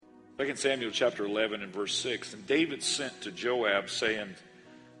2 Samuel chapter 11 and verse 6. And David sent to Joab, saying,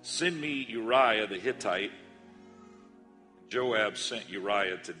 Send me Uriah the Hittite. Joab sent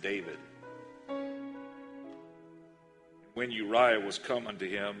Uriah to David. When Uriah was come unto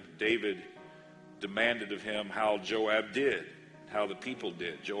him, David demanded of him how Joab did, how the people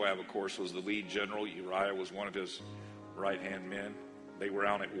did. Joab, of course, was the lead general. Uriah was one of his right-hand men. They were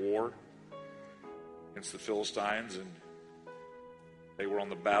out at war against the Philistines, and they were on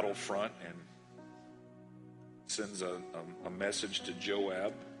the battlefront, and sends a message to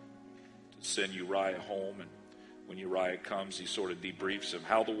Joab to send Uriah home. And when Uriah comes, he sort of debriefs him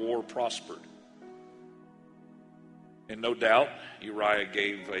how the war prospered. And no doubt, Uriah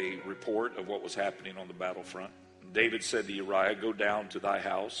gave a report of what was happening on the battlefront. And David said to Uriah, Go down to thy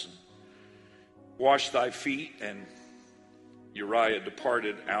house and wash thy feet. And Uriah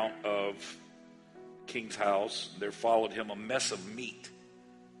departed out of the king's house. There followed him a mess of meat,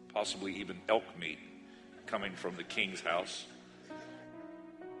 possibly even elk meat, coming from the king's house.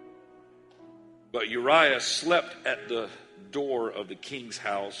 But Uriah slept at the door of the king's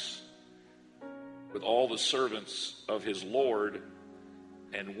house with all the servants of his Lord,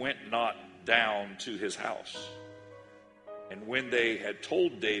 and went not down to his house. And when they had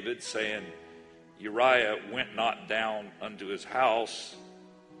told David, saying, Uriah went not down unto his house,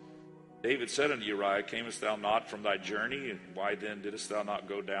 David said unto Uriah, Camest thou not from thy journey? And why then didst thou not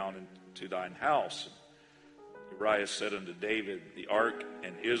go down into thine house? And Uriah said unto David, The ark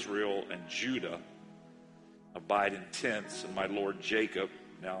and Israel and Judah abide in tents, and my lord Jacob,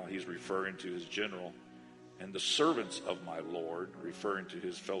 now he's referring to his general, and the servants of my Lord, referring to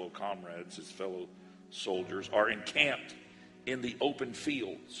his fellow comrades, his fellow soldiers, are encamped in the open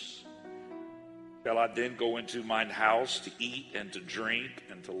fields. Shall I then go into mine house to eat and to drink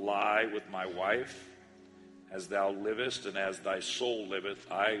and to lie with my wife? As thou livest and as thy soul liveth,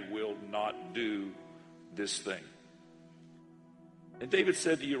 I will not do this thing. And David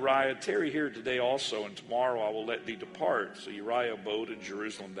said to Uriah, Tarry here today also, and tomorrow I will let thee depart. So Uriah abode in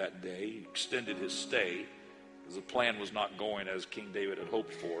Jerusalem that day. He extended his stay, because the plan was not going as King David had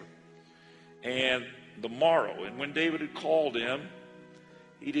hoped for. And the morrow, and when David had called him,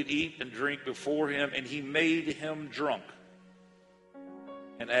 he did eat and drink before him, and he made him drunk.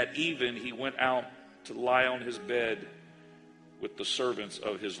 And at even he went out to lie on his bed with the servants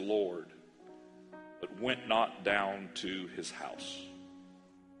of his Lord, but went not down to his house.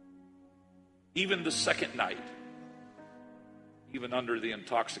 Even the second night, even under the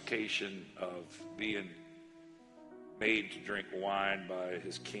intoxication of being made to drink wine by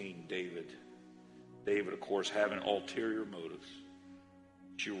his king David, of course, having ulterior motives.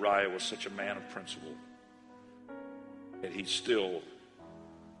 Uriah was such a man of principle that he still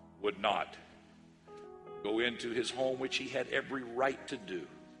would not go into his home, which he had every right to do,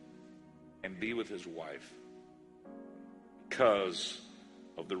 and be with his wife because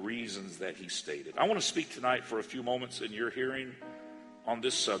of the reasons that he stated. I want to speak tonight for a few moments in your hearing on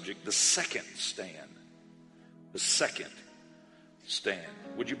this subject, the second stand. The second stand.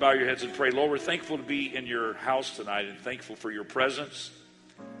 Would you bow your heads and pray? Lord, we're thankful to be in your house tonight and thankful for your presence.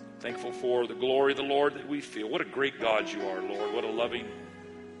 Thankful for the glory of the Lord that we feel. What a great God you are, Lord. What a loving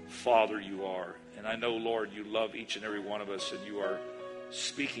Father you are. And I know, Lord, you love each and every one of us, and you are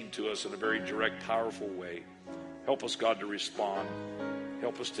speaking to us in a very direct, powerful way. Help us, God, to respond.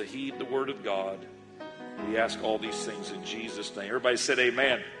 Help us to heed the word of God. We ask all these things in Jesus' name. Everybody said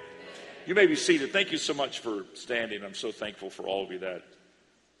amen. You may be seated. Thank you so much for standing. I'm so thankful for all of you that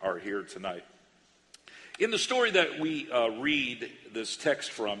are here tonight. In the story that we read this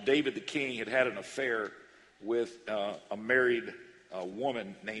text from, David the king had an affair with a married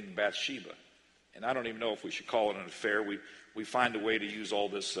woman named Bathsheba. And I don't even know if we should call it an affair. We find a way to use all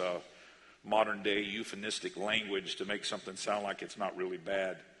this modern day euphemistic language to make something sound like it's not really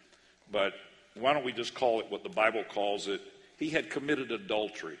bad. But why don't we just call it what the Bible calls it? He had committed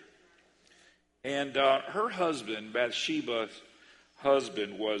adultery. And her husband, Bathsheba's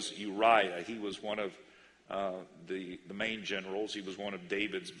husband, was Uriah. He was one of the main generals. He was one of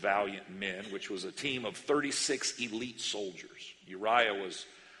David's valiant men, which was a team of 36 elite soldiers. Uriah was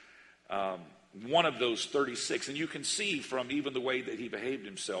one of those 36. And you can see from even the way that he behaved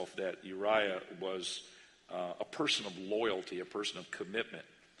himself that Uriah was a person of loyalty, a person of commitment.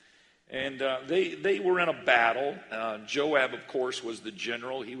 And they were in a battle. Joab, of course, was the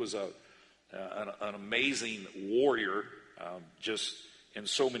general. He was an amazing warrior. Just in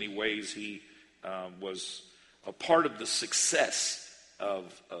so many ways, he was a part of the success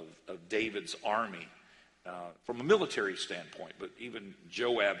of David's army from a military standpoint. But even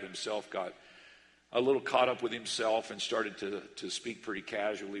Joab himself got a little caught up with himself and started to speak pretty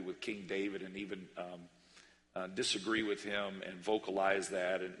casually with King David and even disagree with him and vocalize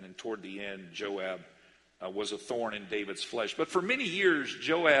that. And toward the end, Joab was a thorn in David's flesh. But for many years,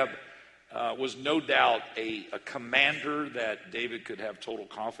 Joab was no doubt a commander that David could have total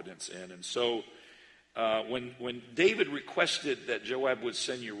confidence in. And so when David requested that Joab would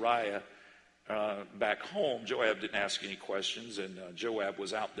send Uriah back home, Joab didn't ask any questions, and Joab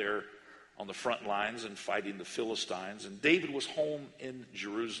was out there on the front lines and fighting the Philistines, and David was home in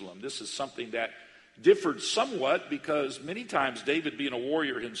Jerusalem. This is something that differed somewhat because many times David, being a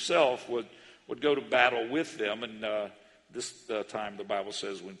warrior himself, would go to battle with them, and this time the Bible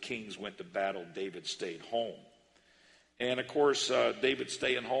says when kings went to battle, David stayed home. And of course, David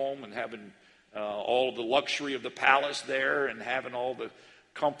staying home and having all the luxury of the palace there and having all the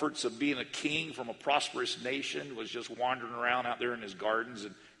comforts of being a king from a prosperous nation, was just wandering around out there in his gardens,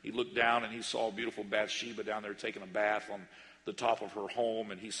 and he looked down and he saw beautiful Bathsheba down there taking a bath on the top of her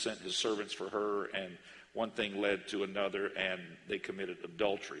home, and he sent his servants for her, and one thing led to another, and they committed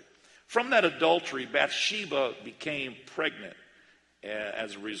adultery. From that adultery, Bathsheba became pregnant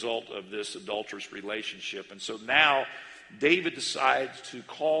as a result of this adulterous relationship. And so now David decides to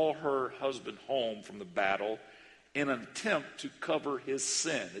call her husband home from the battle in an attempt to cover his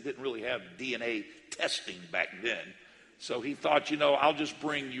sin. They didn't really have DNA testing back then. So he thought, I'll just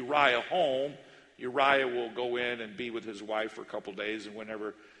bring Uriah home. Uriah will go in and be with his wife for a couple days, and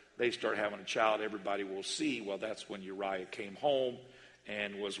whenever they start having a child, everybody will see. Well, that's when Uriah came home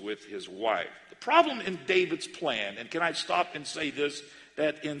and was with his wife. The problem in David's plan, and can I stop and say this,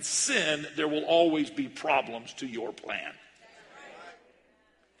 that in sin, there will always be problems to your plan.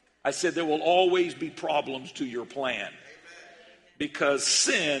 I said there will always be problems to your plan because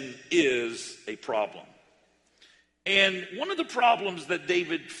sin is a problem. And one of the problems that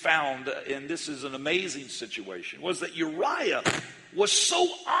David found, and this is an amazing situation, was that Uriah was so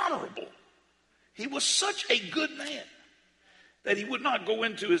honorable. He was such a good man that he would not go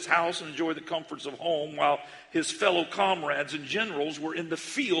into his house and enjoy the comforts of home while his fellow comrades and generals were in the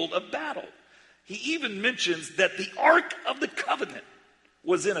field of battle. He even mentions that the Ark of the Covenant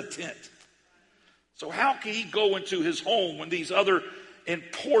was in a tent. So how can he go into his home when these other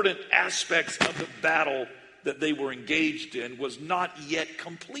important aspects of the battle that they were engaged in was not yet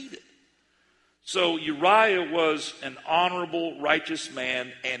completed? So Uriah was an honorable, righteous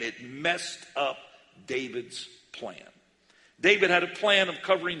man, and it messed up David's plan. David had a plan of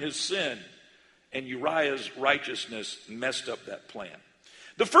covering his sin, and Uriah's righteousness messed up that plan.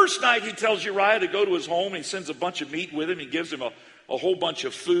 The first night he tells Uriah to go to his home, and he sends a bunch of meat with him. He gives him a whole bunch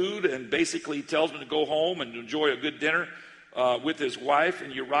of food, and basically he tells him to go home and enjoy a good dinner with his wife.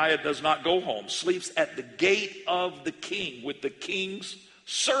 And Uriah does not go home, sleeps at the gate of the king with the king's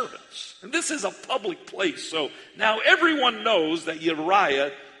servants. And this is a public place, so now everyone knows that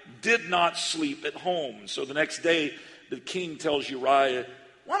Uriah did not sleep at home. So the next day, the king tells Uriah,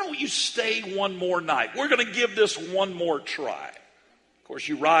 why don't you stay one more night? We're going to give this one more try. Of course,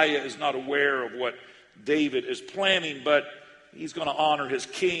 Uriah is not aware of what David is planning, but he's going to honor his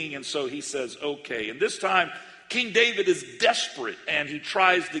king, and so he says, okay. And this time, King David is desperate, and he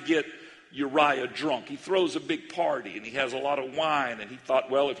tries to get Uriah drunk. He throws a big party, and he has a lot of wine, and he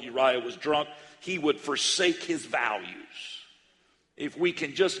thought, well, if Uriah was drunk, he would forsake his values. If we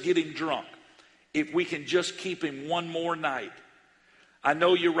can just get him drunk, if we can just keep him one more night. I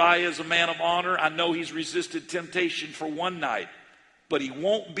know Uriah is a man of honor. I know he's resisted temptation for one night, but he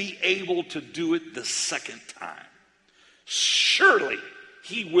won't be able to do it the second time. Surely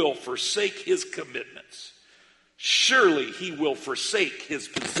he will forsake his commitments. Surely he will forsake his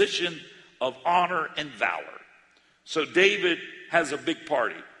position of honor and valor. So David has a big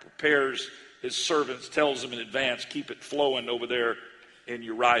party, prepares his servants, tells them in advance, keep it flowing over there in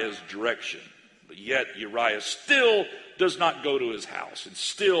Uriah's direction. But yet Uriah still does not go to his house, and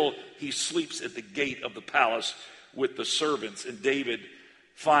still he sleeps at the gate of the palace with the servants. And David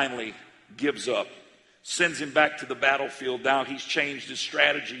finally gives up, sends him back to the battlefield. Now he's changed his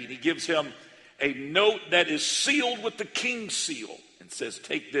strategy, and he gives him a note that is sealed with the king's seal and says,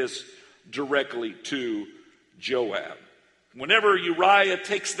 take this directly to Joab. Whenever Uriah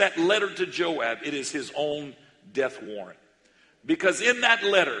takes that letter to Joab, it is his own death warrant. Because in that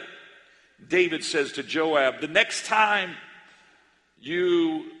letter, David says to Joab, the next time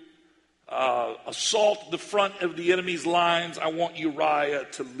you assault the front of the enemy's lines, I want Uriah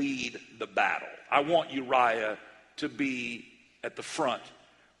to lead the battle. I want Uriah to be at the front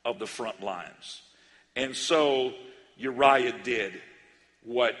of the front lines. And so Uriah did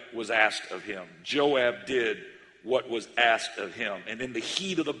what was asked of him. Joab did what was asked of him. And in the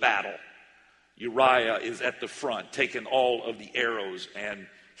heat of the battle, Uriah is at the front, taking all of the arrows, and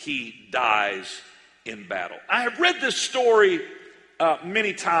he dies in battle. I have read this story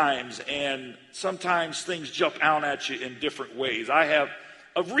many times, and sometimes things jump out at you in different ways. I have,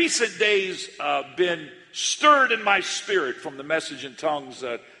 of recent days, been stirred in my spirit from the message in tongues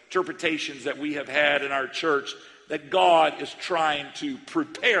interpretations that we have had in our church, that God is trying to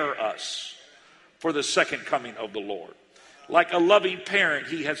prepare us for the second coming of the Lord. Like a loving parent,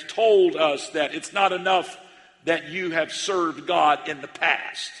 he has told us that it's not enough that you have served God in the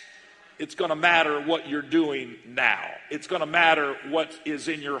past. It's going to matter what you're doing now. It's going to matter what is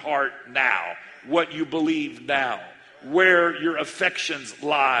in your heart now, what you believe now, where your affections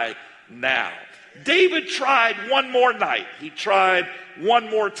lie now. David tried one more night. He tried one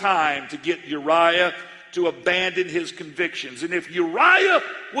more time to get Uriah to abandon his convictions. And if Uriah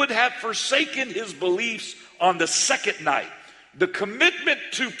would have forsaken his beliefs on the second night, the commitment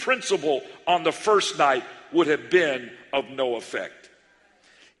to principle on the first night would have been of no effect.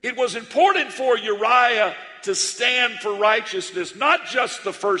 It was important for Uriah to stand for righteousness, not just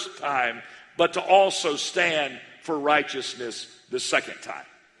the first time, but to also stand for righteousness the second time,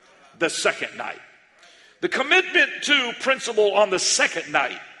 the second night. The commitment to principle on the second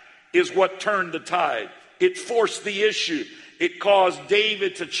night is what turned the tide. It forced the issue. It caused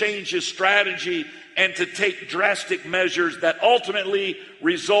David to change his strategy and to take drastic measures that ultimately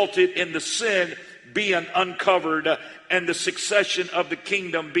resulted in the sin being uncovered and the succession of the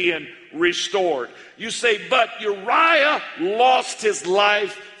kingdom being restored. You say, but Uriah lost his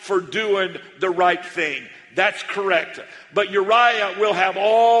life for doing the right thing. That's correct. But Uriah will have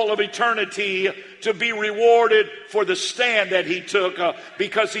all of eternity to be rewarded for the stand that he took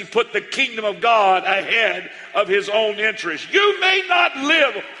because he put the kingdom of God ahead of his own interest. You may not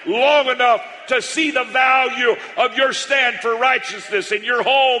live long enough to see the value of your stand for righteousness in your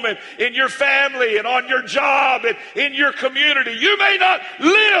home and in your family and on your job and in your community. You may not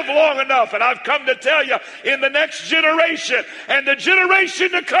live long enough, and I've come to tell you, in the next generation and the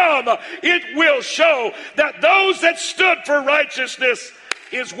generation to come, it will show that those that stood for righteousness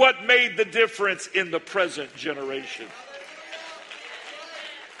is what made the difference in the present generation.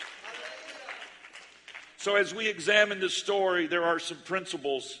 So as we examine this story, there are some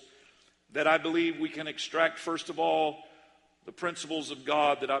principles that I believe we can extract. First of all, the principles of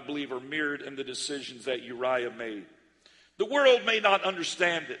God that I believe are mirrored in the decisions that Uriah made. The world may not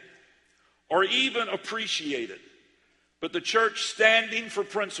understand it or even appreciate it, but the church standing for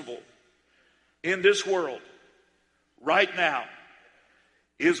principle in this world right now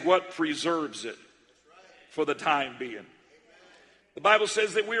is what preserves it for the time being. The Bible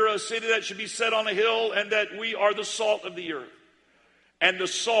says that we are a city that should be set on a hill and that we are the salt of the earth. And the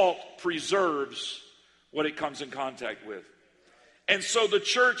salt preserves what it comes in contact with. And so the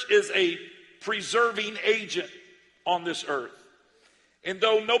church is a preserving agent on this earth. And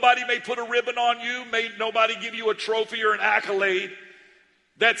though nobody may put a ribbon on you, may nobody give you a trophy or an accolade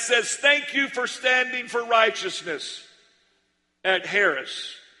that says, thank you for standing for righteousness at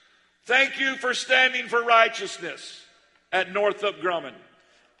Harris. Thank you for standing for righteousness at Northup Grumman.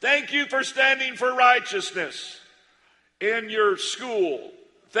 Thank you for standing for righteousness in your school.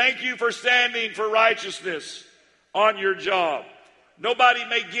 Thank you for standing for righteousness on your job. Nobody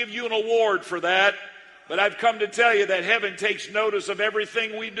may give you an award for that, but I've come to tell you that heaven takes notice of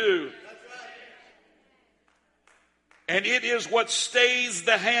everything we do. And it is what stays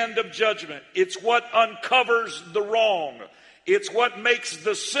the hand of judgment. It's what uncovers the wrong. It's what makes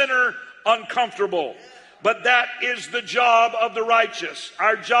the sinner uncomfortable. But that is the job of the righteous.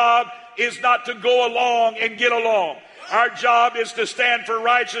 Our job is not to go along and get along. Our job is to stand for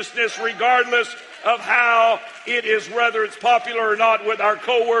righteousness regardless of how it is, whether it's popular or not with our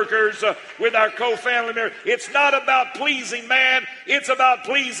co-workers, with our co-family members. It's not about pleasing man, it's about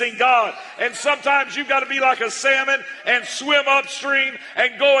pleasing God. And sometimes you've got to be like a salmon and swim upstream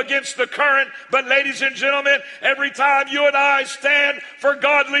and go against the current. But ladies and gentlemen, every time you and I stand for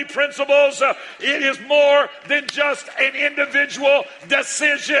godly principles, it is more than just an individual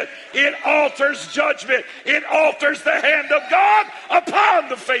decision. It alters judgment. It alters the hand of God upon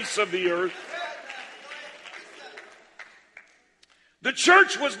the face of the earth. The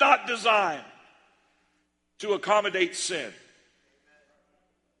church was not designed to accommodate sin.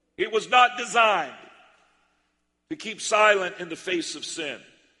 It was not designed to keep silent in the face of sin.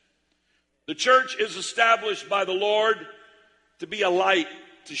 The church is established by the Lord to be a light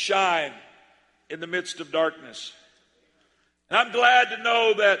to shine in the midst of darkness. And I'm glad to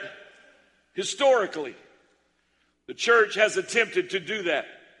know that historically, the church has attempted to do that.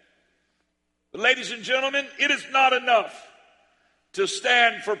 But ladies and gentlemen, it is not enough to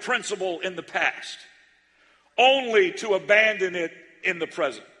stand for principle in the past, only to abandon it in the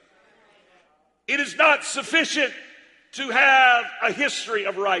present. It is not sufficient to have a history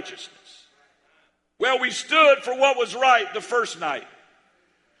of righteousness. Well, we stood for what was right the first night.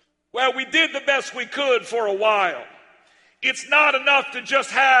 Well, we did the best we could for a while. It's not enough to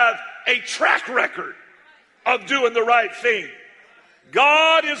just have a track record of doing the right thing.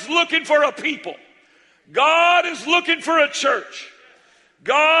 God is looking for a people. God is looking for a church.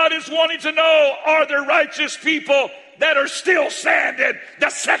 God is wanting to know, are there righteous people that are still standing the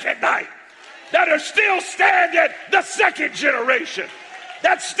second night? That are still standing the second generation?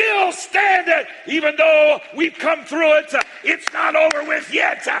 That's still standing, even though we've come through it. It's not over with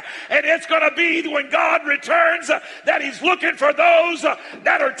yet. And it's going to be when God returns that he's looking for those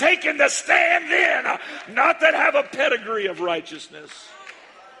that are taking the stand then. Not that have a pedigree of righteousness,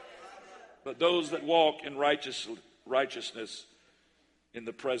 but those that walk in righteousness in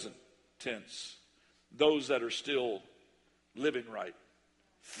the present tense. Those that are still living right,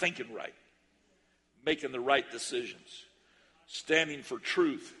 thinking right, making the right decisions, standing for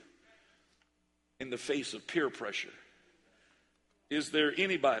truth in the face of peer pressure. Is there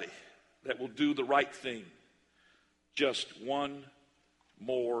anybody that will do the right thing just one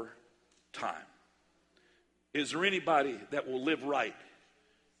more time? Is there anybody that will live right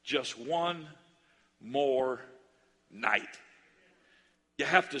just one more night? You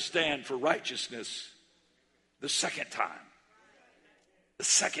have to stand for righteousness the second time, the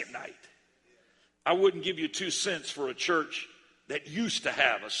second night. I wouldn't give you 2 cents for a church that used to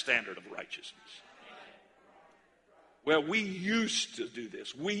have a standard of righteousness. Well, we used to do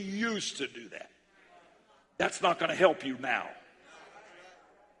this. We used to do that. That's not going to help you now.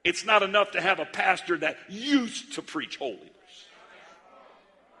 It's not enough to have a pastor that used to preach holiness.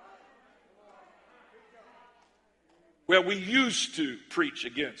 Well, we used to preach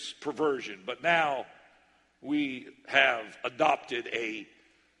against perversion, but now we have adopted a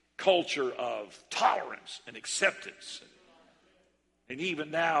culture of tolerance and acceptance. And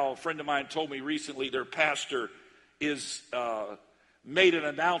even now, a friend of mine told me recently their pastor is made an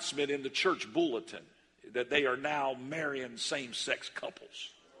announcement in the church bulletin that they are now marrying same-sex couples.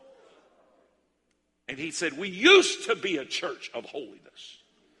 And he said, we used to be a church of holiness.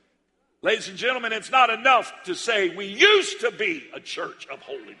 Ladies and gentlemen, it's not enough to say we used to be a church of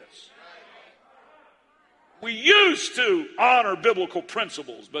holiness. We used to honor biblical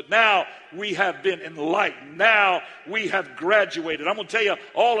principles, but now we have been enlightened. Now we have graduated. I'm going to tell you,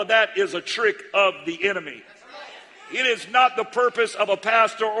 all of that is a trick of the enemy. It is not the purpose of a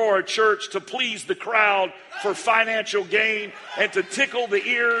pastor or a church to please the crowd for financial gain and to tickle the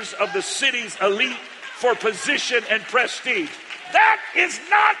ears of the city's elite for position and prestige. That is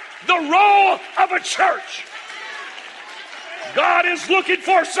not the role of a church. God is looking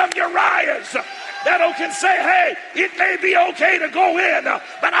for some Uriahs that can say, hey, it may be okay to go in,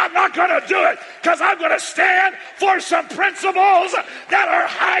 but I'm not going to do it because I'm going to stand for some principles that are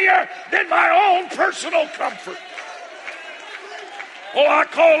higher than my own personal comfort. Oh, I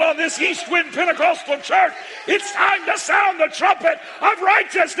call on this East Wind Pentecostal church. It's time to sound the trumpet of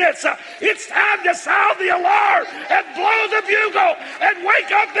righteousness. It's time to sound the alarm and blow the bugle and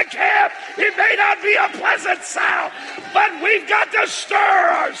wake up the camp. It may not be a pleasant sound, but we've got to stir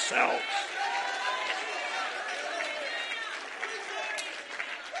ourselves.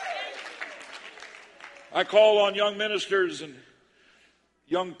 I call on young ministers and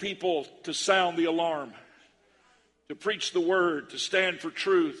young people to sound the alarm, to preach the word, to stand for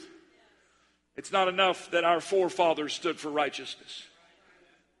truth. It's not enough that our forefathers stood for righteousness.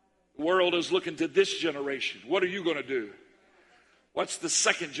 The world is looking to this generation. What are you going to do? What's the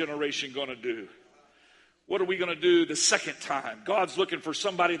second generation going to do? What are we going to do the second time? God's looking for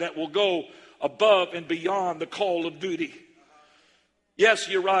somebody that will go above and beyond the call of duty. Yes,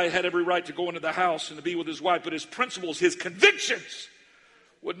 Uriah had every right to go into the house and to be with his wife, but his principles, his convictions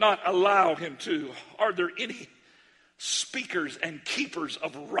would not allow him to. Are there any speakers and keepers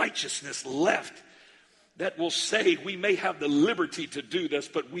of righteousness left that will say we may have the liberty to do this,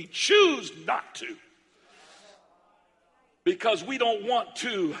 but we choose not to? Because we don't want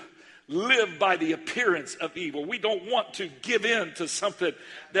to live by the appearance of evil. We don't want to give in to something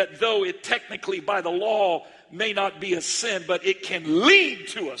that, though it technically by the law may not be a sin, but it can lead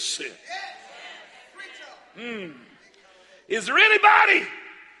to a sin. Is there anybody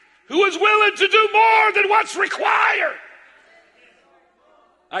who is willing to do more than what's required?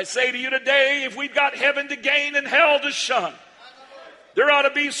 I say to you today, if we've got heaven to gain and hell to shun, there ought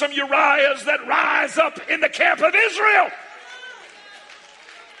to be some Uriahs that rise up in the camp of Israel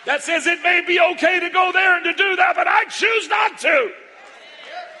that says it may be okay to go there and to do that, but I choose not to.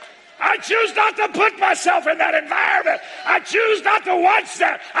 I choose not to put myself in that environment. I choose not to watch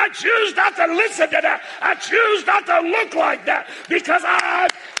that. I choose not to listen to that. I choose not to look like that because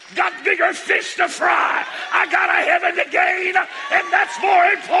I've got bigger fish to fry. I got a heaven to gain, and that's more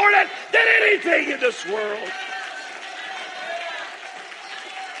important than anything in this world.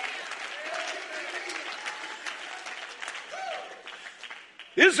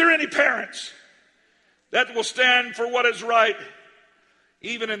 Is there any parents that will stand for what is right,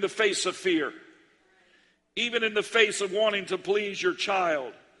 even in the face of fear, even in the face of wanting to please your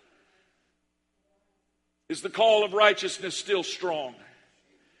child? Is the call of righteousness still strong?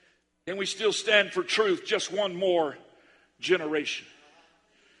 Can we still stand for truth just one more generation?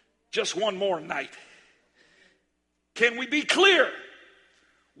 Just one more night? Can we be clear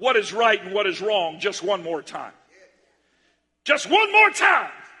what is right and what is wrong just one more time? Just one more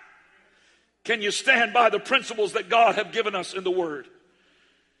time. Can you stand by the principles that God have given us in the Word?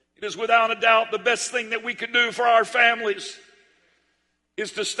 It is without a doubt the best thing that we can do for our families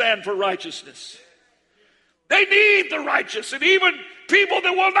is to stand for righteousness. They need the righteous, and even people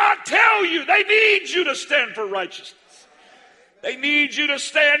that will not tell you, they need you to stand for righteousness. They need you to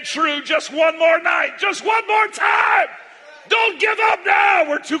stand true just one more night, just one more time. Don't give up now.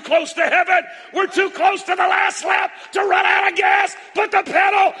 We're too close to heaven. We're too close to the last lap to run out of gas. Put the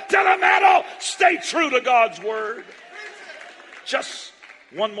pedal to the metal. Stay true to God's word. Just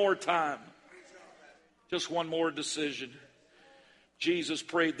one more time. Just one more decision. Jesus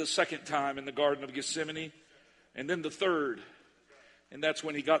prayed the second time in the Garden of Gethsemane, and then the third. And that's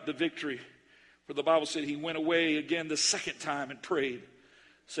when he got the victory. For the Bible said he went away again the second time and prayed,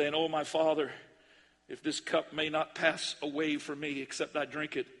 saying, "Oh, my Father, if this cup may not pass away from me except I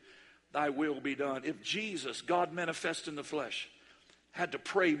drink it, thy will be done." If Jesus, God manifest in the flesh, had to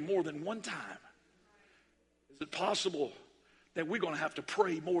pray more than one time, is it possible that we're going to have to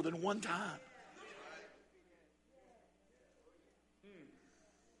pray more than one time?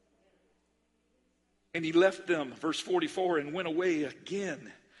 And he left them, verse 44, and went away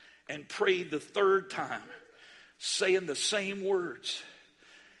again and prayed the third time, saying the same words.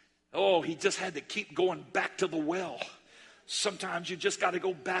 Oh, he just had to keep going back to the well. Sometimes you just got to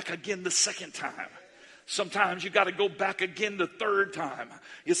go back again the second time. Sometimes you got to go back again the third time.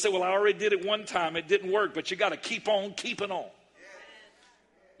 You say, well, I already did it one time. It didn't work, but you got to keep on keeping on.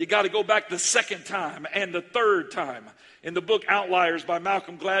 You got to go back the second time and the third time. In the book Outliers by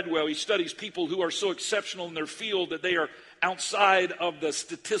Malcolm Gladwell, he studies people who are so exceptional in their field that they are outside of the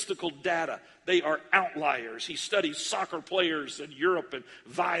statistical data. They are outliers. He studies soccer players in Europe and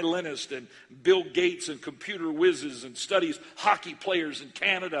violinists and Bill Gates and computer whizzes, and studies hockey players in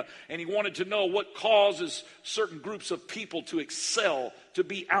Canada. And he wanted to know what causes certain groups of people to excel, to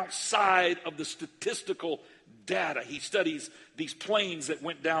be outside of the statistical data. He studies these planes that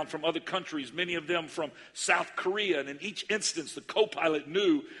went down from other countries, many of them from South Korea. And in each instance, the co-pilot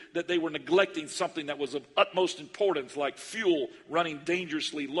knew that they were neglecting something that was of utmost importance, like fuel running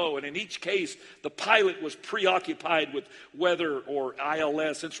dangerously low. And in each case, the pilot was preoccupied with weather or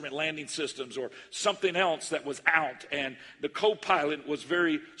ILS, instrument landing systems, or something else that was out. And the co-pilot was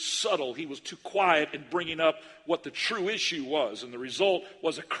very subtle. He was too quiet in bringing up what the true issue was. And the result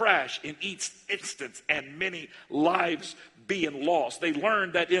was a crash in each instance and many lives being lost. They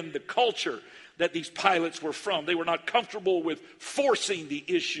learned that in the culture that these pilots were from, they were not comfortable with forcing the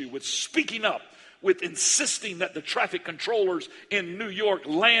issue, with speaking up, with insisting that the traffic controllers in New York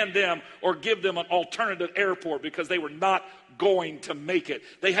land them or give them an alternative airport, because they were not going to make it.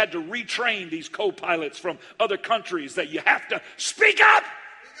 They had to retrain these co-pilots from other countries that you have to speak up.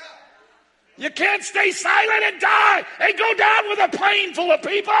 You can't stay silent and die and go down with a plane full of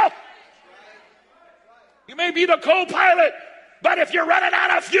people. You may be the co-pilot, but if you're running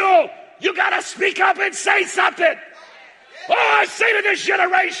out of fuel, you got to speak up and say something. Oh, I say to this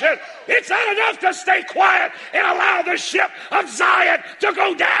generation, it's not enough to stay quiet and allow the ship of Zion to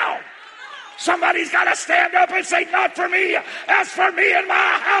go down. Somebody's got to stand up and say, not for me. As for me and my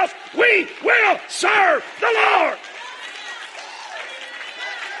house, we will serve the Lord.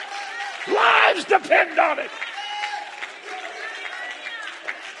 Lives depend on it.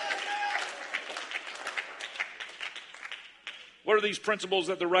 What are these principles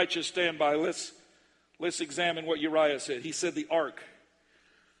that the righteous stand by? Let's examine what Uriah said. He said the ark.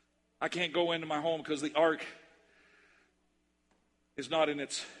 I can't go into my home because the ark is not in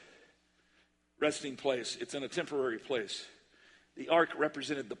its resting place. It's in a temporary place. The ark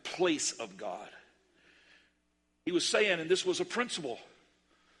represented the place of God. He was saying, and this was a principle,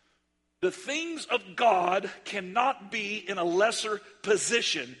 the things of God cannot be in a lesser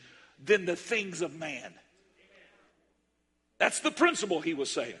position than the things of man. That's the principle he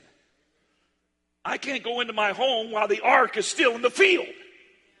was saying. I can't go into my home while the ark is still in the field.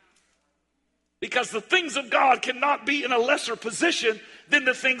 Because the things of God cannot be in a lesser position than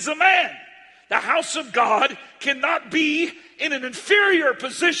the things of man. The house of God cannot be in an inferior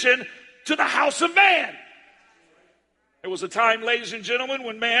position to the house of man. There was a time, ladies and gentlemen,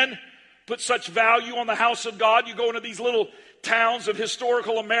 when man put such value on the house of God. You go into these little towns of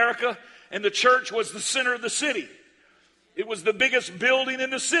historical America, and the church was the center of the city. It was the biggest building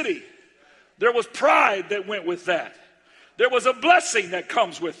in the city. There was pride that went with that. There was a blessing that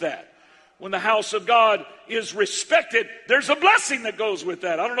comes with that. When the house of God is respected, there's a blessing that goes with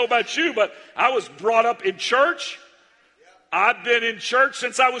that. I don't know about you, but I was brought up in church. I've been in church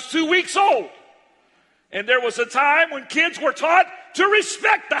since I was 2 weeks old. And there was a time when kids were taught to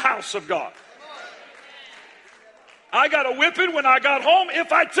respect the house of God. I got a whipping when I got home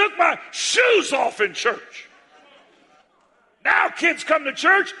if I took my shoes off in church. Now kids come to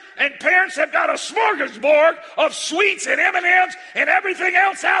church and parents have got a smorgasbord of sweets and M&Ms and everything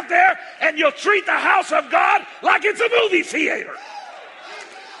else out there, and you'll treat the house of God like it's a movie theater.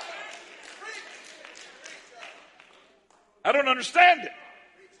 I don't understand it.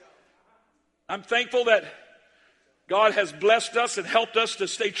 I'm thankful that God has blessed us and helped us to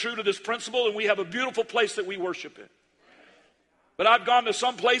stay true to this principle, and we have a beautiful place that we worship in. But I've gone to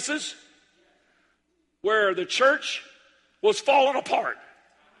some places where the church was falling apart.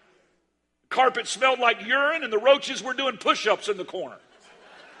 The carpet smelled like urine, and the roaches were doing push-ups in the corner.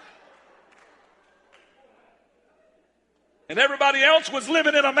 And everybody else was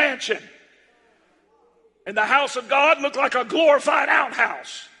living in a mansion. And the house of God looked like a glorified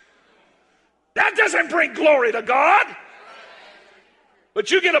outhouse. That doesn't bring glory to God.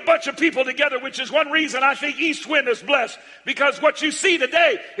 But you get a bunch of people together, which is one reason I think East Wind is blessed. Because what you see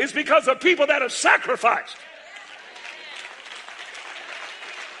today is because of people that have sacrificed.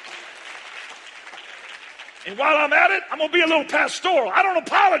 And while I'm at it, I'm going to be a little pastoral. I don't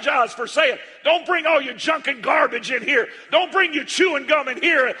apologize for saying, don't bring all your junk and garbage in here. Don't bring your chewing gum in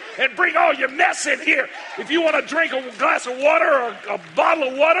here and bring all your mess in here. If you want to drink a glass of water or a bottle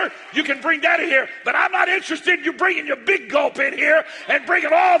of water, you can bring that in here. But I'm not interested in you bringing your big gulp in here and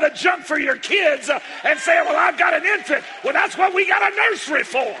bringing all the junk for your kids and saying, well, I've got an infant. Well, that's what we got a nursery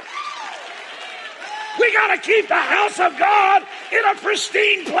for. We got to keep the house of God in a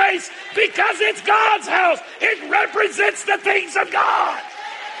pristine place because it's God's house. It represents the things of God.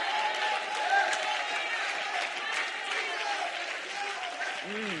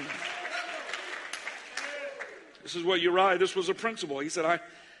 This is what Uriah, this was a principle. He said,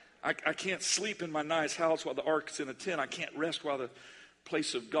 I can't sleep in my nice house while the ark's in a tent. I can't rest while the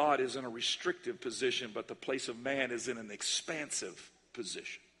place of God is in a restrictive position, but the place of man is in an expansive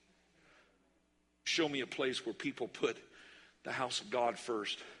position. Show me a place where people put the house of God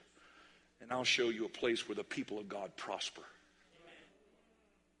first, and I'll show you a place where the people of God prosper.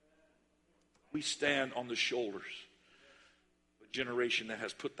 We stand on the shoulders of a generation that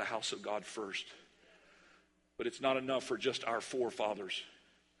has put the house of God first. But it's not enough for just our forefathers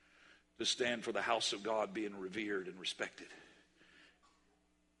to stand for the house of God being revered and respected.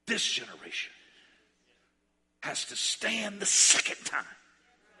 This generation has to stand the second time.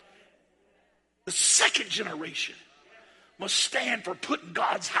 The second generation must stand for putting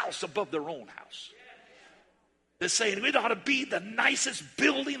God's house above their own house. They're saying it ought to be the nicest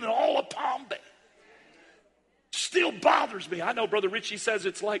building in all of Palm Bay. Still bothers me. I know Brother Richie says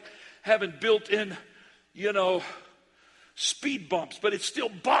it's like having built-in, speed bumps, but it still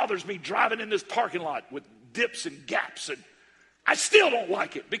bothers me driving in this parking lot with dips and gaps, and I still don't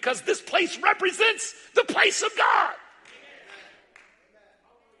like it because this place represents the place of God.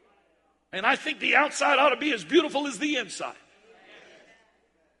 And I think the outside ought to be as beautiful as the inside.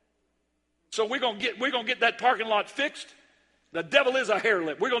 So we're gonna get that parking lot fixed. The devil is a hair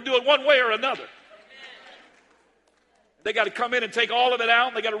lip. We're gonna do it one way or another. They got to come in and take all of it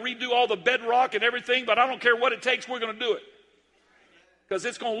out. They got to redo all the bedrock and everything, but I don't care what it takes, we're going to do it. Because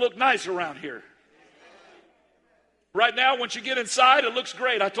it's going to look nice around here. Right now, once you get inside, it looks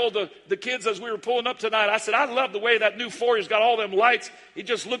great. I told the kids as we were pulling up tonight, I said, I love the way that new foyer's got all them lights. It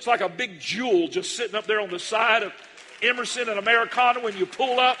just looks like a big jewel just sitting up there on the side of Emerson and Americana when you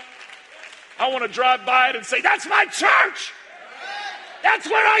pull up. I want to drive by it and say, that's my church. That's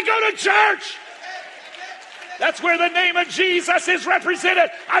where I go to church. That's where the name of Jesus is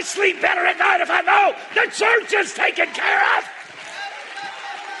represented. I sleep better at night if I know the church is taken care of.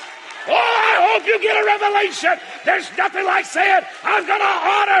 Oh, I hope you get a revelation. There's nothing like saying, I'm going to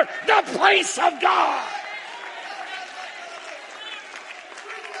honor the place of God.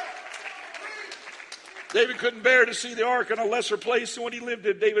 David couldn't bear to see the ark in a lesser place than what he lived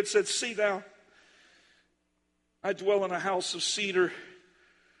in. David said, see thou, I dwell in a house of cedar,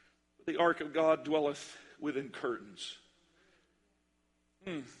 but the ark of God dwelleth within curtains.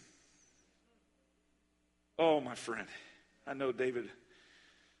 Oh, my friend, I know David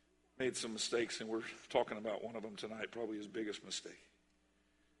made some mistakes, and we're talking about one of them tonight, probably his biggest mistake.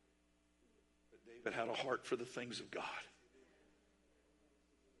 But David had a heart for the things of God.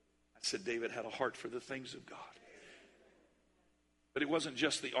 I said David had a heart for the things of God. But it wasn't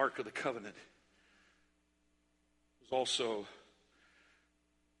just the Ark of the Covenant. It was also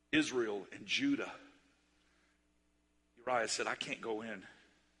Israel and Judah. Uriah said, I can't go in.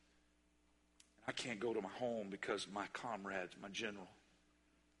 I can't go to my home because my comrades, my general,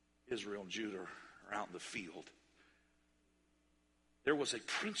 Israel and Judah are out in the field. There was a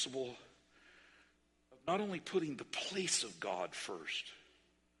principle of not only putting the place of God first,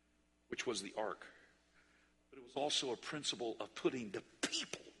 which was the ark, but it was also a principle of putting the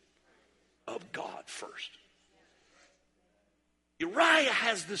people of God first. Uriah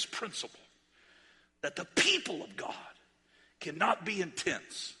has this principle that the people of God cannot be in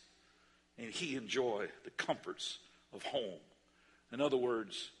tents and he enjoy the comforts of home. In other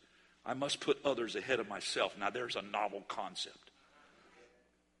words, I must put others ahead of myself. Now there's a novel concept.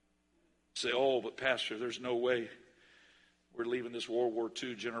 Say, oh, but Pastor, there's no way we're leaving this World War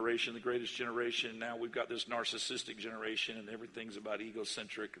II generation, the greatest generation. Now we've got this narcissistic generation and everything's about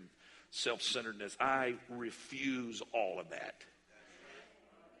egocentric and self-centeredness. I refuse all of that.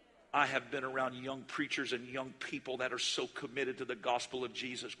 I have been around young preachers and young people that are so committed to the gospel of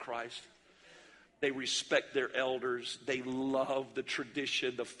Jesus Christ. They respect their elders. They love the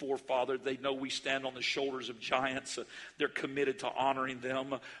tradition, the forefathers. They know we stand on the shoulders of giants. They're committed to honoring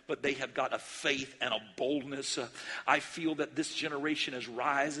them, but they have got a faith and a boldness. I feel that this generation is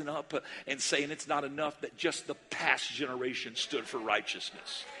rising up and saying it's not enough that just the past generation stood for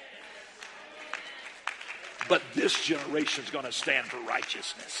righteousness. But this generation is going to stand for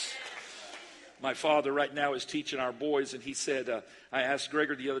righteousness. My father right now is teaching our boys, and he said, I asked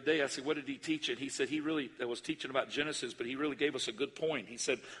Gregor the other day, I said, what did he teach? And he said he really was teaching about Genesis, but he really gave us a good point. He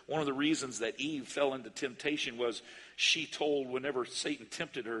said one of the reasons that Eve fell into temptation was she told, whenever Satan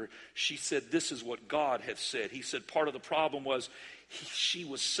tempted her, she said, this is what God hath said. He said part of the problem was she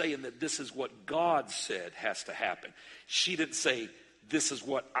was saying that this is what God said has to happen. She didn't say, this is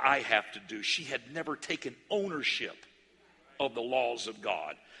what I have to do. She had never taken ownership of the laws of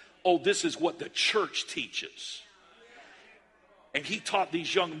God. Oh, this is what the church teaches. And he taught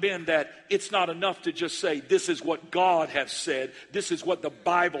these young men that it's not enough to just say, this is what God has said. This is what the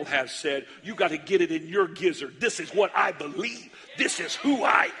Bible has said. You got to get it in your gizzard. This is what I believe. This is who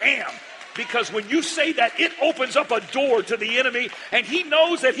I am. Because when you say that, it opens up a door to the enemy, and he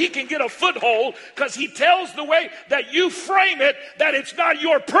knows that he can get a foothold because he tells the way that you frame it that it's not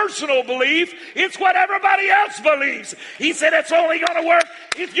your personal belief, it's what everybody else believes. He said it's only going to work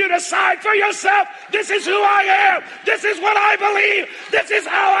if you decide for yourself, this is who I am, this is what I believe, this is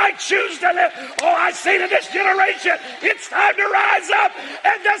how I choose to live. Oh, I say to this generation, it's time to rise up,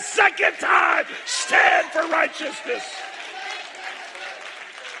 and the second time, stand for righteousness.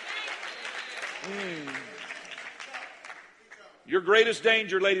 Your greatest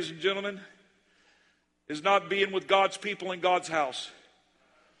danger, ladies and gentlemen, is not being with God's people in God's house.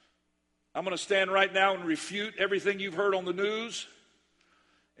 I'm going to stand right now and refute everything you've heard on the news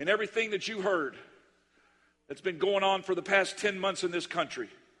and everything that you heard that's been going on for the past 10 months in this country.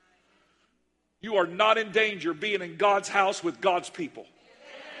 You are not in danger being in God's house with God's people.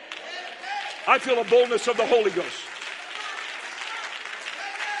 I feel a boldness of the Holy Ghost.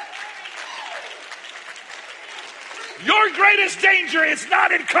 Your greatest danger is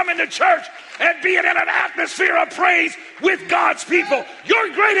not in coming to church and being in an atmosphere of praise with God's people.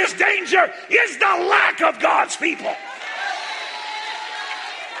 Your greatest danger is the lack of God's people.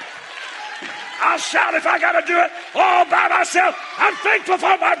 I'll shout if I got to do it all by myself. I'm thankful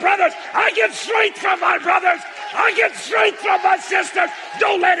for my brothers. I get strength from my brothers. I get strength from my sisters.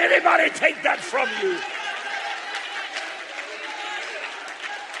 Don't let anybody take that from you.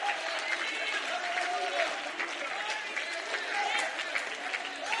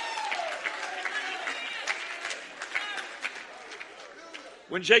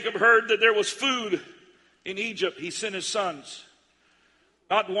 When Jacob heard that there was food in Egypt, he sent his sons.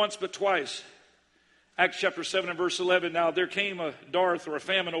 Not once, but twice. Acts chapter 7 and verse 11. Now there came a dearth or a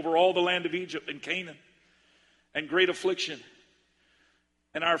famine over all the land of Egypt and Canaan, and great affliction.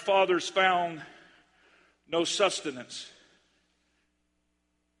 And our fathers found no sustenance.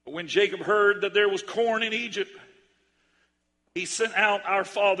 But when Jacob heard that there was corn in Egypt, he sent out our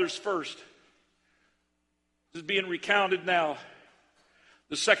fathers first. This is being recounted now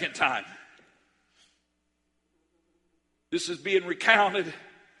the second time. This is being recounted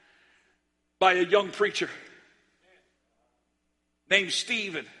by a young preacher named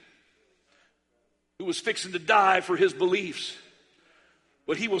Stephen, who was fixing to die for his beliefs,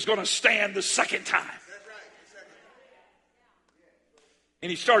 but he was going to stand the second time. And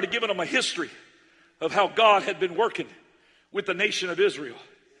he started giving them a history of how God had been working with the nation of Israel.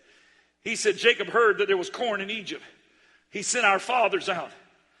 He said, Jacob heard that there was corn in Egypt. He sent our fathers out.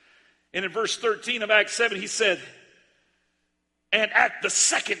 And in verse 13 of Acts 7, he said, and at the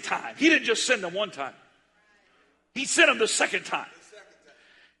second time, he didn't just send them one time. He sent them the second time.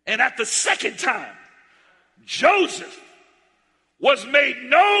 And at the second time, Joseph was made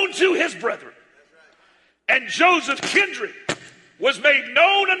known to his brethren. And Joseph's kindred was made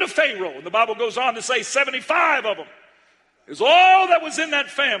known unto Pharaoh. And the Bible goes on to say 75 of them. It was all that was in that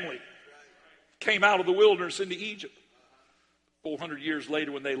family came out of the wilderness into Egypt. 400 years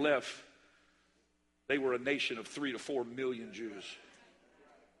later when they left, they were a nation of 3 to 4 million Jews.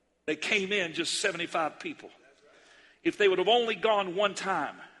 They came in just 75 people. If they would have only gone one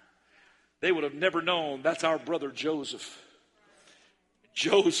time, they would have never known that's our brother Joseph.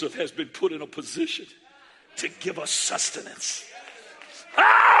 Joseph has been put in a position to give us sustenance.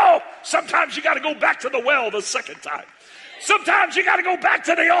 Oh, sometimes you got to go back to the well the second time. Sometimes you got to go back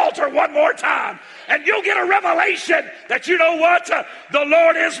to the altar one more time, and you'll get a revelation that, you know what, the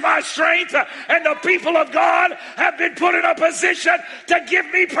Lord is my strength, and the people of God have been put in a position to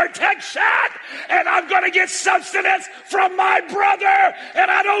give me protection, and I'm going to get sustenance from my brother,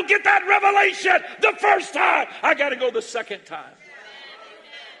 and I don't get that revelation the first time. I got to go the second time.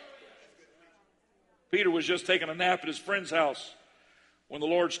 Peter was just taking a nap at his friend's house when the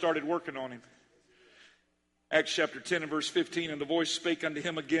Lord started working on him. Acts chapter 10 and verse 15, and the voice spake unto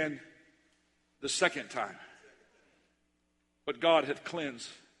him again the second time. But God hath cleansed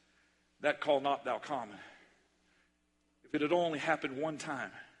that call not thou common. If it had only happened one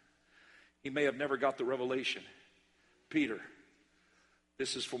time, he may have never got the revelation. Peter,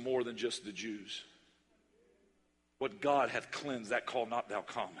 this is for more than just the Jews. What God hath cleansed, that call not thou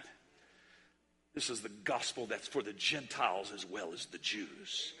common. This is the gospel that's for the Gentiles as well as the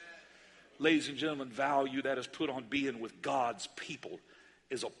Jews. Ladies and gentlemen, value that is put on being with God's people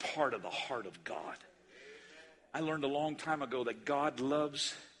is a part of the heart of God. I learned a long time ago that God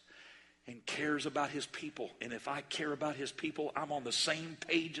loves and cares about his people. And if I care about his people, I'm on the same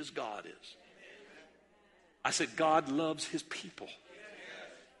page as God is. I said, God loves his people.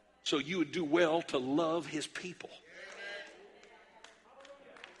 So you would do well to love his people.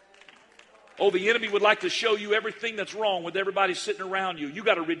 Oh, the enemy would like to show you everything that's wrong with everybody sitting around you. You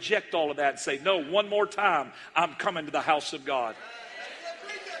got to reject all of that and say, no, one more time, I'm coming to the house of God.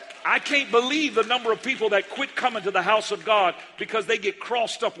 I can't believe the number of people that quit coming to the house of God because they get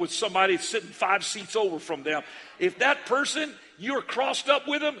crossed up with somebody sitting 5 seats over from them. If that person, you're crossed up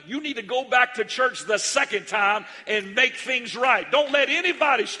with them, you need to go back to church the second time and make things right. Don't let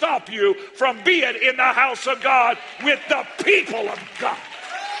anybody stop you from being in the house of God with the people of God.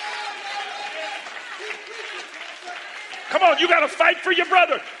 Come on, you got to fight for your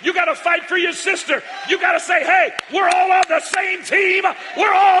brother. You got to fight for your sister. You got to say, hey, we're all on the same team.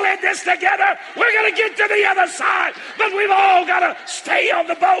 We're all in this together. We're going to get to the other side. But we've all got to stay on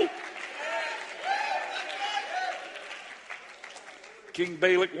the boat. King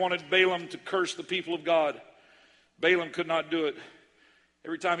Balak wanted Balaam to curse the people of God. Balaam could not do it.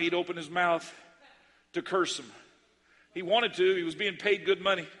 Every time he'd open his mouth to curse them. He wanted to. He was being paid good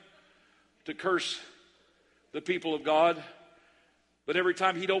money to curse the people of God. But every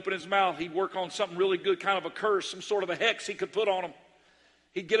time he'd open his mouth, he'd work on something really good, kind of a curse, some sort of a hex he could put on them.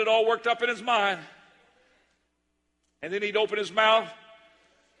 He'd get it all worked up in his mind. And then he'd open his mouth,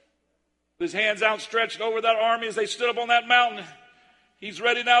 with his hands outstretched over that army as they stood up on that mountain. He's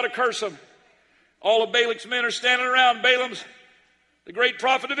ready now to curse them. All of Balak's men are standing around. Balaam's, the great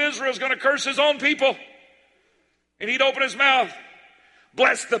prophet of Israel, is going to curse his own people. And he'd open his mouth.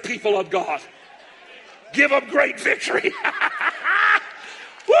 Bless the people of God. Give them great victory.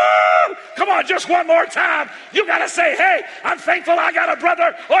 Woo! Come on, just one more time. You got to say, hey, I'm thankful I got a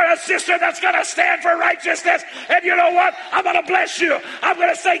brother or a sister that's going to stand for righteousness. And you know what? I'm going to bless you. I'm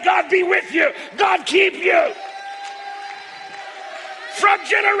going to say, God be with you. God keep you. From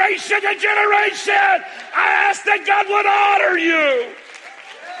generation to generation, I ask that God would honor you.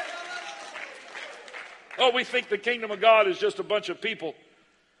 Oh, we think the kingdom of God is just a bunch of people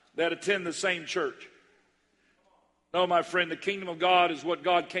that attend the same church. No, my friend, the kingdom of God is what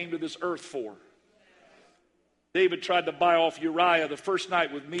God came to this earth for. David tried to buy off Uriah the first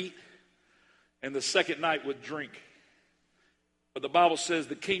night with meat and the second night with drink. But the Bible says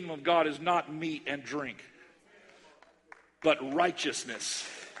the kingdom of God is not meat and drink. but righteousness.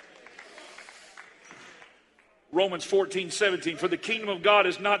 Romans 14:17, for the kingdom of God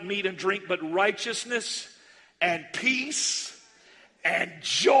is not meat and drink, but righteousness and peace and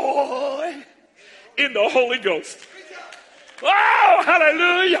joy in the Holy Ghost. Oh,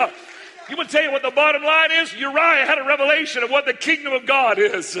 hallelujah. You want to tell you what the bottom line is? Uriah had a revelation of what the kingdom of God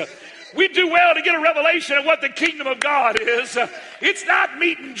is. We do well to get a revelation of what the kingdom of God is. It's not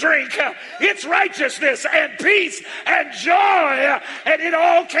meat and drink. It's righteousness and peace and joy. And it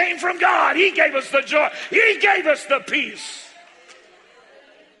all came from God. He gave us the joy. He gave us the peace.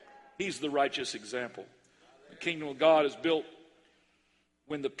 He's the righteous example. The kingdom of God is built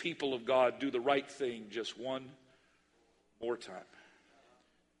when the people of God do the right thing just one more time.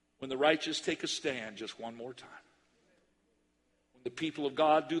 When the righteous take a stand just one more time. When the people of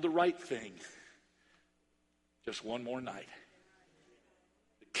God do the right thing just one more night.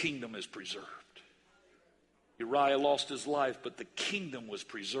 The kingdom is preserved. Uriah lost his life, but the kingdom was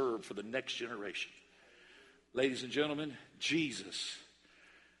preserved for the next generation. Ladies and gentlemen, Jesus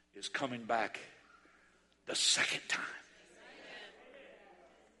is coming back the second time.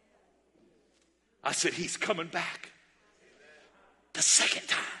 I said, he's coming back the second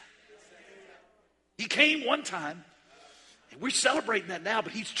time. He came one time, and we're celebrating that now,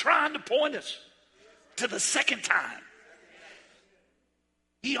 but he's trying to point us to the second time.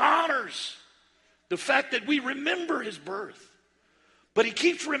 He honors the fact that we remember his birth, but he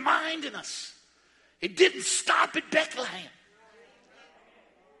keeps reminding us it didn't stop at Bethlehem.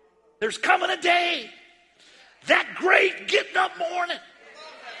 There's coming a day, that great getting up morning.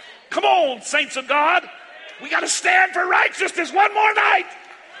 Come on, saints of God. We got to stand for righteousness one more night.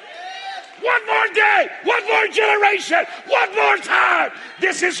 One more day, one more generation, one more time.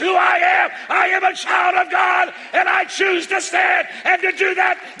 This is who I am. I am a child of God, and I choose to stand and to do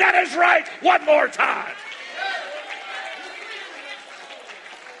that. That is right. One more time.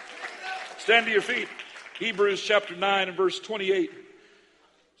 Stand to your feet. Hebrews chapter 9 and verse 28.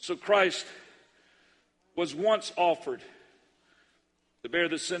 So Christ was once offered to bear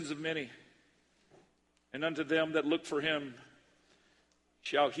the sins of many, and unto them that look for him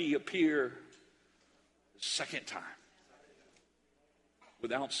shall he appear the second time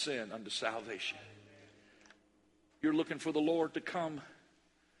without sin unto salvation. You're looking for the Lord to come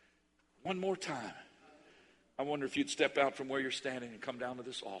one more time. I wonder if you'd step out from where you're standing and come down to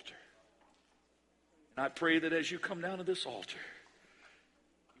this altar. And I pray that as you come down to this altar,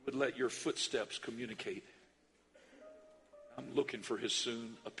 you would let your footsteps communicate. I'm looking for his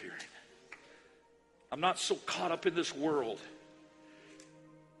soon appearing. I'm not so caught up in this world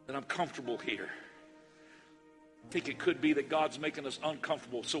that I'm comfortable here. I think it could be that God's making us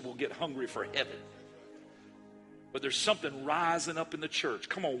uncomfortable so we'll get hungry for heaven. But there's something rising up in the church.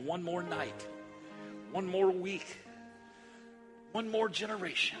 Come on, one more night, one more week, one more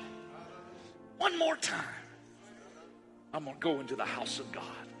generation, one more time. I'm going to go into the house of God.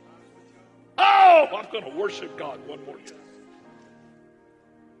 Oh, I'm going to worship God one more time.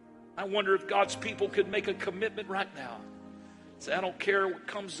 I wonder if God's people could make a commitment right now. Say, I don't care what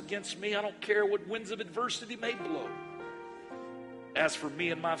comes against me. I don't care what winds of adversity may blow. As for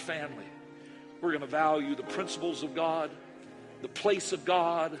me and my family, we're going to value the principles of God, the place of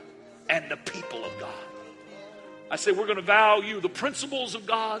God, and the people of God. I say we're going to value the principles of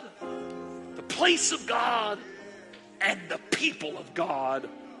God, the place of God, and the people of God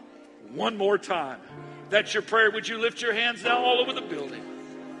one more time. That's your prayer. Would you lift your hands now all over the building?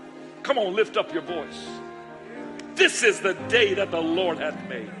 Come on, lift up your voice. This is the day that the Lord hath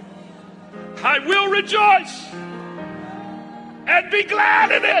made. I will rejoice and be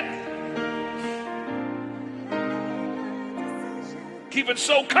glad in it. Even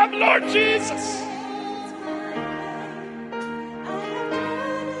so, come, Lord Jesus.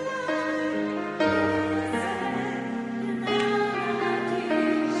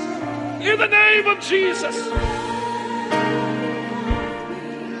 In the name of Jesus.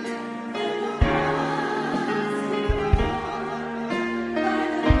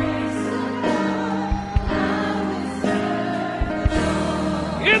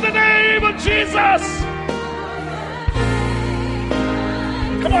 In the name of Jesus.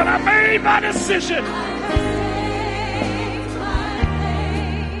 Come on, I made my decision.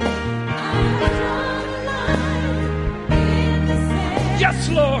 Yes,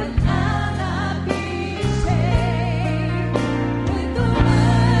 Lord.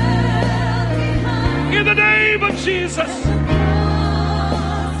 In the name of Jesus.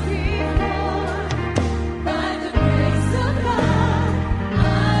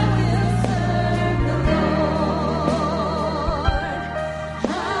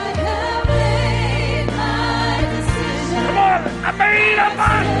 Come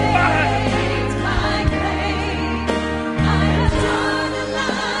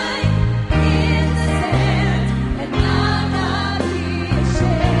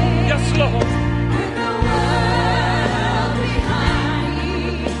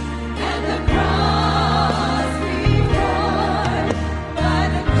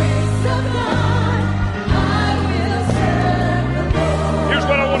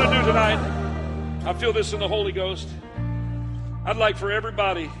this in the Holy Ghost. I'd like for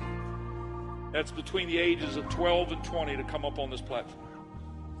everybody that's between the ages of 12 and 20 to come up on this platform.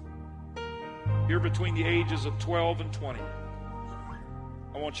 You're between the ages of 12 and 20.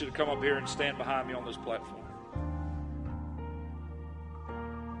 I want you to come up here and stand behind me on this platform.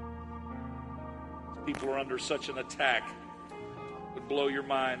 People are under such an attack. It would blow your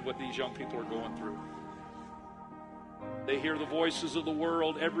mind what these young people are going through. They hear the voices of the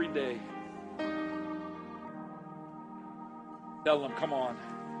world every day. Tell them, come on.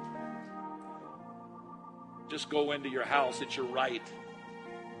 Just go into your house. It's your right.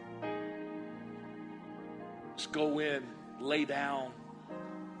 Just go in, lay down.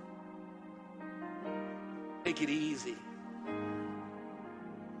 Take it easy.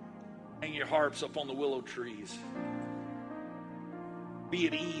 Hang your harps up on the willow trees. Be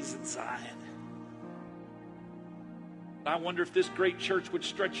at ease in Zion. I wonder if this great church would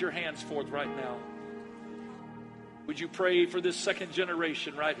stretch your hands forth right now. Would you pray for this second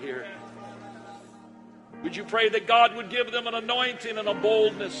generation right here? Would you pray that God would give them an anointing and a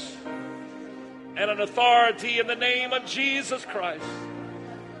boldness and an authority in the name of Jesus Christ?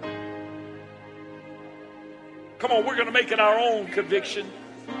 Come on, we're going to make it our own conviction.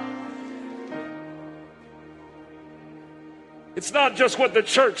 It's not just what the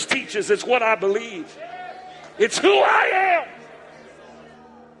church teaches, it's what I believe. It's who I am.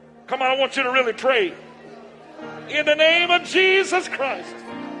 Come on, I want you to really pray. In the name of Jesus Christ.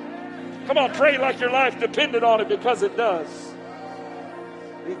 Come on, pray like your life depended on it, because it does.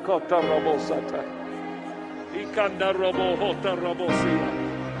 In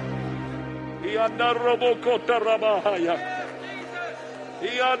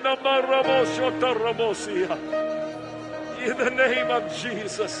the name of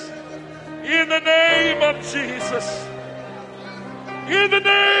Jesus. In the name of Jesus. In the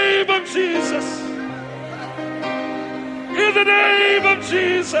name of Jesus. In the name of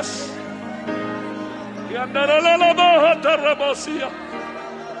Jesus.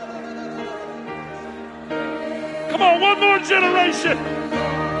 Come on, one more generation.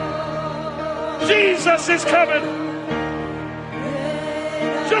 Jesus is coming.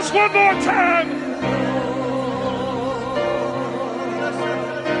 Just one more time.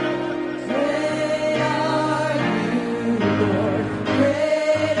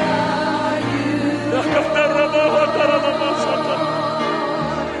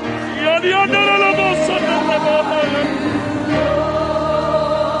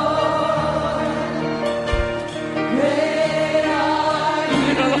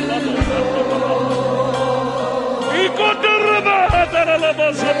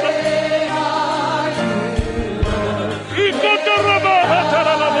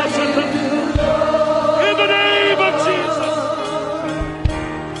 In the name of Jesus.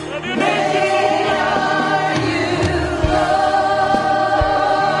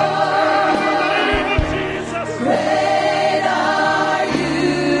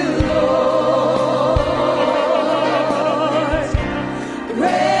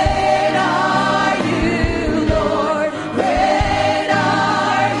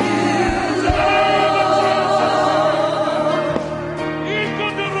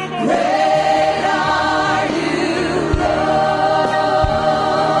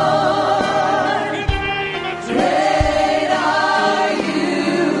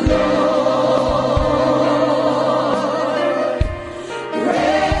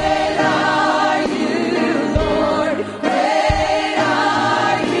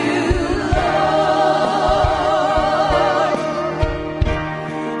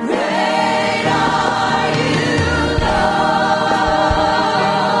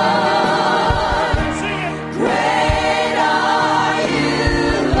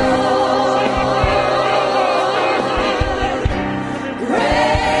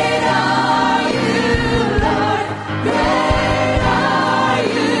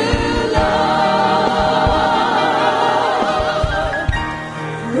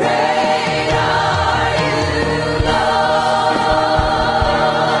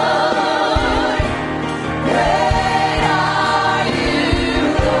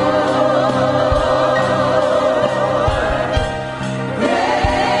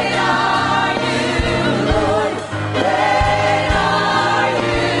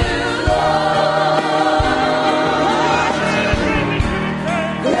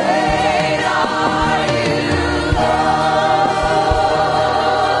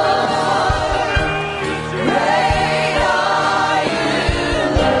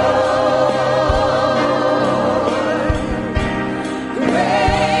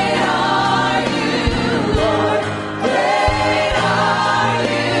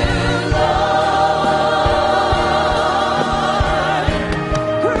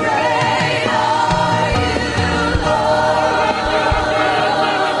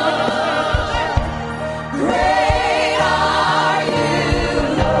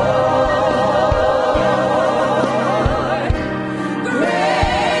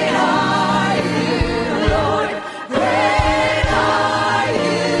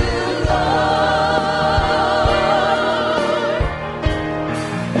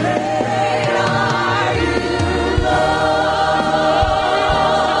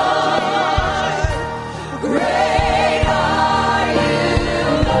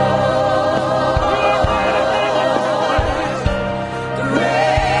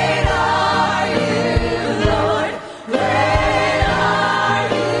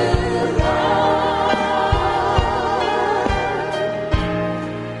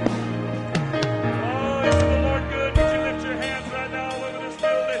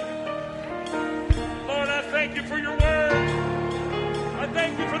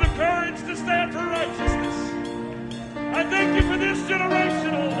 thank you for the courage to stand for righteousness. I thank you for this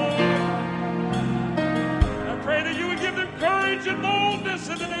generation, oh Lord. I pray that you would give them courage and boldness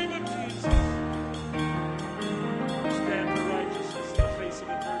in the name of Jesus. Stand for righteousness in the face of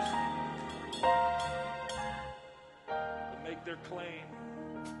adversity. To make their claim,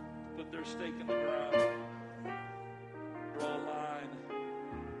 put their stake in the ground, draw a line,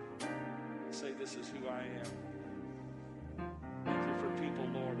 and say, this is who I am. Thank you for people,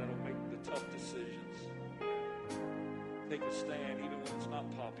 Lord, that will make the tough decisions. Take a stand even when it's not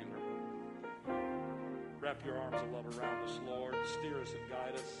popular. Wrap your arms of love around us, Lord. Steer us and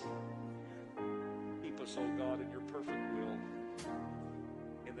guide us. Keep us, oh God, in your perfect will.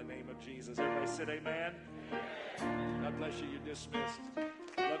 In the name of Jesus. Everybody said amen. God bless you. You're dismissed.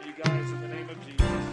 Love you guys in the name of Jesus.